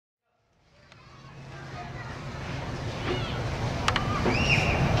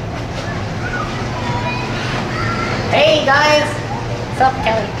guys. What's up,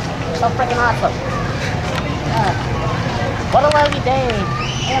 Kelly? So freaking awesome. What a lovely day.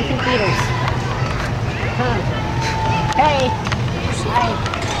 And Pink Peters. Hey. Hi.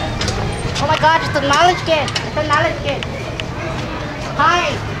 Oh my god, it's a knowledge kid. It's a knowledge kid.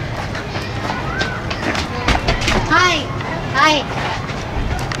 Hi. Hi. Hi.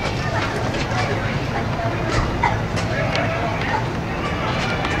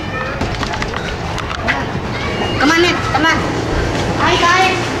 Come on in, come on. Hi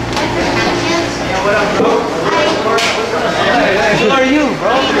guys. Yeah, what up, bro? Hi. Who are you,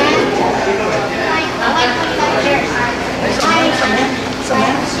 bro? Hey man. Hi. I like putting up chairs. Hi.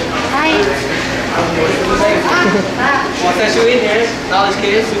 Hi. What's that Shooiit here? Knowledge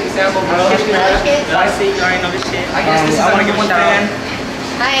Kidz, Shootin sample, bro. Knowledge Kidz. I see, you already know this shit. I guess this is I want to give one fan.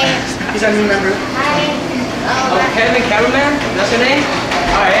 Hi. He's our new member. Hi. Oh, Kevin, cameraman? That's your name?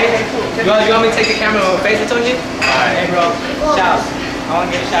 Alright. You want me to take the camera and face it on you? Alright, hey bro. Shout out. I want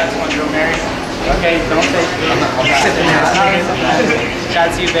to give a shout out to my girl Mary. Okay, don't say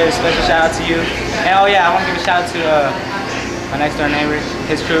shout out to you, baby. Special shout out to you. And oh yeah, I want to give a shout out to my next door neighbor,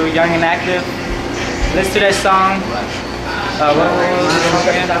 his crew, Young and Active. Listen to that song. What was the song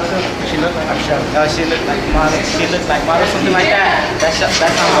again? She looked like she looked like model. She looked like model, something like that. That song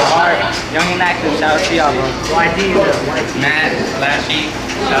was hard. Young and Active. Shout out to y'all, bro. YD, Matt, Lashy,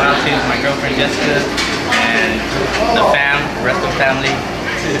 shout out to my girlfriend Jessica and the rest of the family.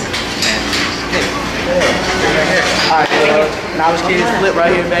 Alright, Knowledge Kidz, flip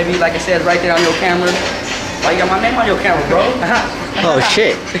right here, baby. Like I said, right there on your camera. Why you got my name on your camera, bro? Oh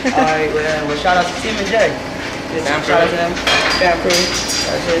shit. Alright, well, shout out to Tim and Jay. Shout out to them. Fam crew.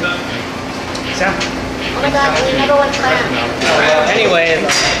 That's it. Sam. Oh my god, we never went clam. Anyways,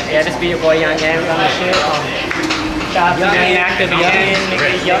 yeah, this be your boy Young Games on this shit. Shout out to Young and Active,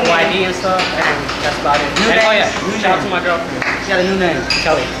 Young YD and stuff. And that's about it. And, oh yeah, shout out to my girlfriend. She got a new name,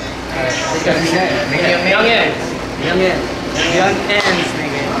 Kelly. She got a new name. Young Ends. Young Ends. Young Ends,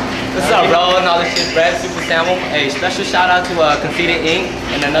 nigga. What's up, bro? And all this shit, Brad, Super Samuel. Hey, special shout out to Conceited Inc.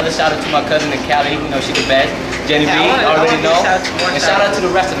 And another shout out to my cousin in Cali. You know, she the best. Jenny B, already know. And shout out to the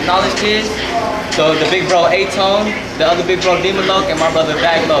rest of the Knowledge Kidz. So the big bro A-Tone, the other big bro Demon Loke, and my brother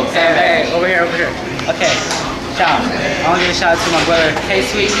Baglo. Hey, over here, over here. Okay, shout out. I want to give a shout out to my brother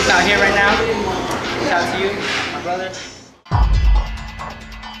K-Sweet. He's not here right now. Shout out to you, my brother.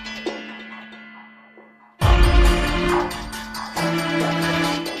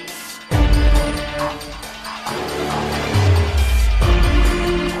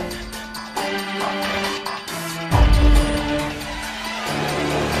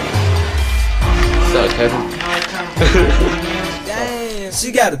 What's up, Kevin? Damn,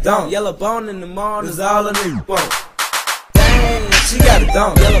 she got a thumb. Yellow bone in the morning is all I need. Damn, she got a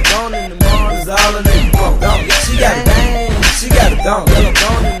thumb. Yellow bone in the morning is all I need. She got a damn, she got a thumb. Yellow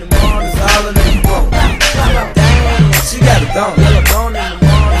bone in the morning is all I need. Damn, she got a thumb. Yellow bone in the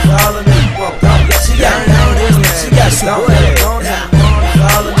morning is all I need. She got a thumb. She got a thumb. Yellow bone in the morning is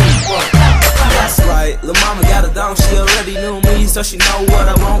all I need. That's right, lil' mama got a thumb. She already knew me, so she know what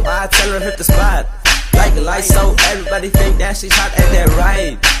I want. I tell her hit the spot. Like a light, so everybody think that she's hot at that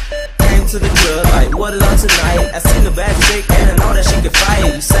right. Came to the club, like, what is on tonight? I seen a bad chick and I know that she can fight.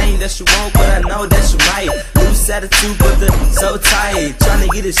 You saying that you won't, but I know that you might. Loose attitude, but the so tight. Tryna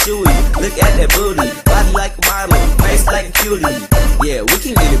get it shoey, look at that booty. Body like a model, face like a cutie. Yeah, we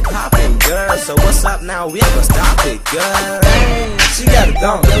can get it poppin', girl. So what's up now? We ain't gon' stop it, girl. Dang, she got a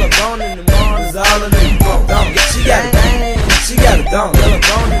thumb. Yellow bone in the morning is all I need. She got a dang, she got a thumb. Yellow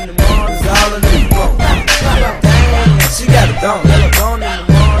bone in the morning is all I need. Damn, she got a thumb. Yellow bone in the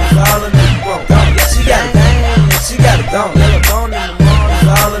morning is all I need. She got a damn, she got a thumb. Yellow bone in the morning is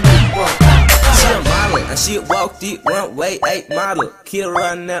all I need. She a model and she walk the runway 8 model. Kid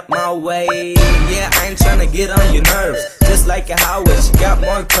run up my way. Yeah, I ain't tryna get on your nerves. Just like a highway, she got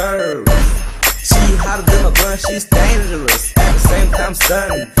more curves. She hotter than a blunt, she's dangerous. At the same time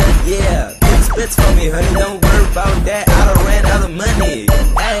stunning. Yeah, big spits for me, honey. Don't worry about that. I done ran out of money.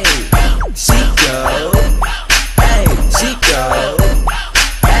 Hey, she go. Hey, she go.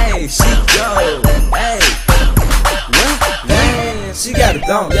 Hey, she go. Hey, what? Man, she got a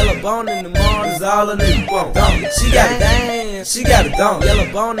thumb. Yellow bone in the morning is all I need. She got a damn. She got a thumb. Yellow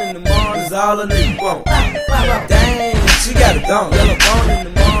bone in the morning is all I need. Damn, she got a thumb. Yellow bone in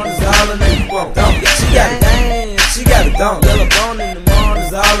the morning is all I need. She got a damn. She got a thumb. Yellow bone in the morning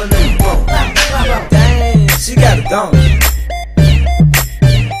is all I need. Damn, she got a thumb.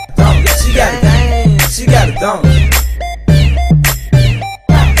 She got a damn. She got a thumb.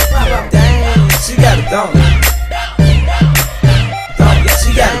 Damn, she got a thumb. She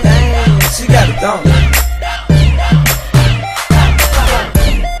got a damn. She got a thumb.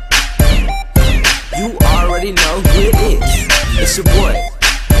 boy,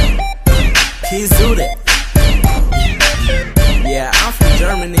 Kidz Zooted. Yeah, I'm from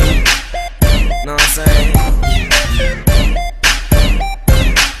Germany. Know what I'm saying?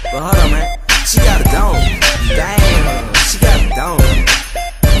 But hold on, man. She got a dome. Damn, she got a dome.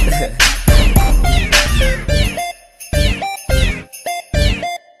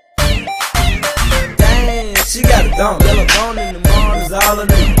 Damn, she got a dome. Yellow bone in the morning is all I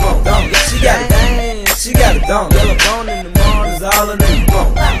need. Dome. Yeah, she got a damn. She got a dome. Yellow bone in the morning is all I need.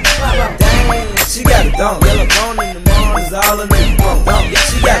 Damn, she got a dome. Yellow bone in the morning is all I need. Dome. Yeah,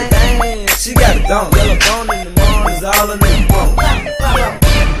 she got a damn. She got a dome. Yellow bone in the morning is all I need.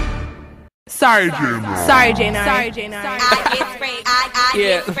 Sorry, J9. Sorry, J9. Sorry, J9. I get sprayed. I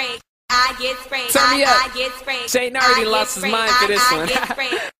get sprayed. I get sprayed. Turn me up. I get sprayed. J9 already lost his mind for this one.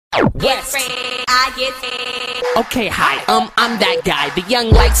 Wes. I get sprayed. Okay, hi, I'm that guy, the young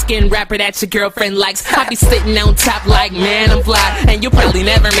light-skinned rapper that your girlfriend likes. I be sitting on top like, man, I'm fly, and you probably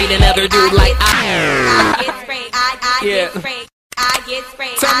never meet another dude like I get sprayed. I Yeah. get sprayed. I get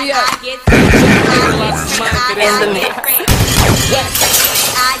sprayed. Turn me up. I get sprayed. J9 lost his mind for this one.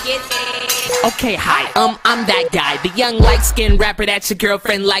 I get sprayed. Okay, hi, I'm that guy, the young light-skinned rapper that your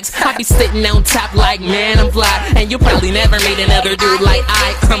girlfriend likes. I be sitting on top like, man, I'm fly, and you probably never meet another dude like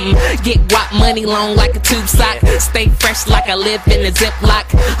I get guap money long like a tube sock, stay fresh like I live in a Ziploc.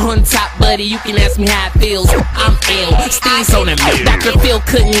 On top, buddy, you can ask me how it feels. I'm ill, Steve's on the milk. Dr. Phil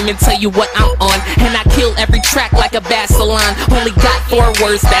couldn't even tell you what I'm on, and I kill every track like a bass salon. Only got 4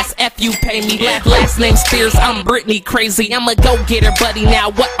 words, that's F you pay me. Last name Spears, I'm Britney crazy. I'm a go-getter, buddy,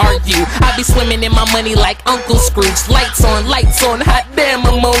 now what are you? I be swimming in my money like Uncle Scrooge. Lights on, hot damn,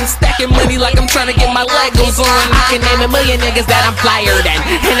 I'm on. Stacking money like I'm trying to get my Legos on. I can name a million niggas that I'm flyer than,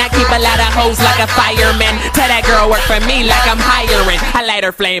 and I keep a lot of hoes like a fireman. Tell that girl work for me like I'm hiring. I light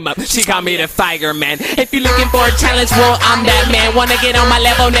her flame up, she call me the fireman. If you looking for a challenge, well, I'm that man. Wanna get on my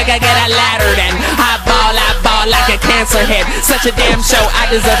level, nigga, get a ladder then. I ball like a cancer head. Such a damn show, I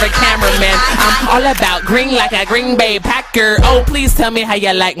deserve a cameraman. I'm all about green like a Green Bay Packer. Oh, please tell me how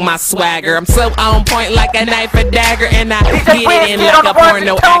you like my swagger. I'm so on point like a knife or dagger, and I get it in like a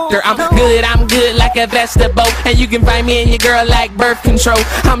porno actor. I'm good like a vegetable, and you can find me and your girl like birth control.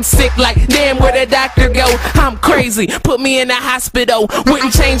 I'm sick like, damn, where the doctor go? I'm crazy, put me in the hospital.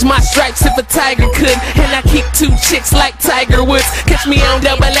 Wouldn't change my stripes if a tiger could, and I keep 2 chicks like Tiger Woods. Catch me on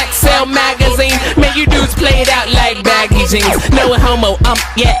XXL magazine. Man, you dudes play it out like baggy jeans. No homo,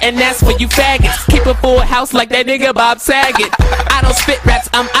 yeah, and that's for you faggots. Keep a full house like that nigga Bob Saget. I don't spit raps,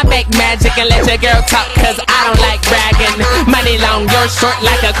 I make magic and let your girl talk, cause I don't like bragging. Money long, you're short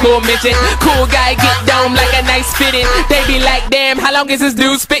like a cool midget. Cool guy get dome like a nice fitting. They be like, damn, how long is this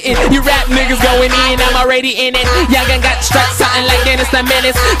dude spitting? You rap niggas going in, I'm already in it. Y'all got stripes, something like Dennis the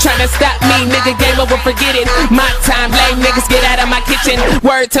Menace. Tryna stop me, nigga, game over, forget it. My time, lame niggas, get out of my kitchen.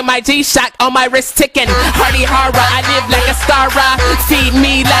 Word to my G-Shock, on my wrist ticking. Hardy horror, I live like a star. Feed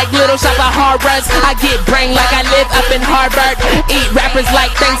me like little shop of horrors. I get brain like I live up in Harvard. Eat rappers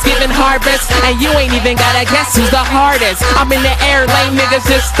like Thanksgiving harvest, and you ain't even gotta guess who's the hardest. I'm in the air, lame niggas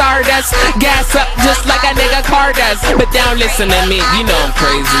just stardust. Gas up just like a nigga car does. But don't listen to me, you know I'm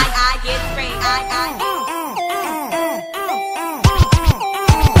crazy. I get sprayed.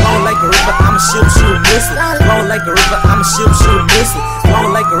 Flow like a river, I'ma shoot, miss it. Flow like a river, I'ma shoot, miss it.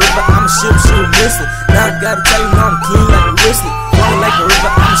 Flow like a river, I'ma shoot, miss it. Now I gotta tell you, now I'm clean like a whiskey. Flow like a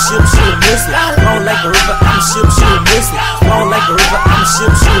river, I'ma shoot, miss it. Flow like a river, I'ma shoot, miss it. Flow like a river, I'ma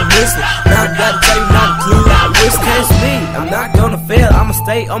shoot, miss it. Now I gotta tell you, now I'm clean like a whiskey. Catch me, I'm not gonna fail. I'ma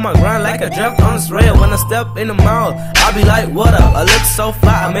stay on my grind like a draft on this rail. When I step in the mall, I'll be like, what up? I look so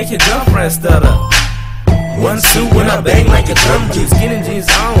fly, I make your girlfriend stutter. 1, 2 when I bang like a drum beat. Skinny jeans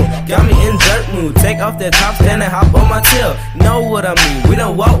on, got me in jerk mood. Take off that top stand and hop on my tail. Know what I mean, we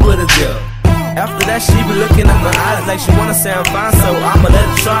don't walk with a deal. After that she be looking at my eyes like she wanna say I'm fine, so I'ma let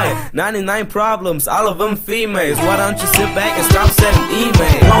her try it. 99 problems, all of them females. Why don't you sit back and stop sending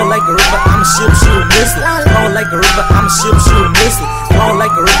emails? Flow like a river, I'ma shoot, miss it. Flow like a river, I'ma shoot, miss it. Flow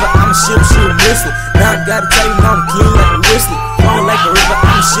like a river, I'ma shoot, miss it. Now I gotta tell you, now I'm clean like a whiskey. Flow like a river,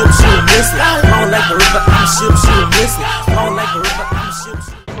 I'ma shoot, miss it. Flow like a river, I'ma shoot, miss it. Flow like a river, I'ma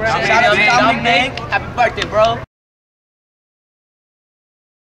shout out to Dominic, happy birthday, bro.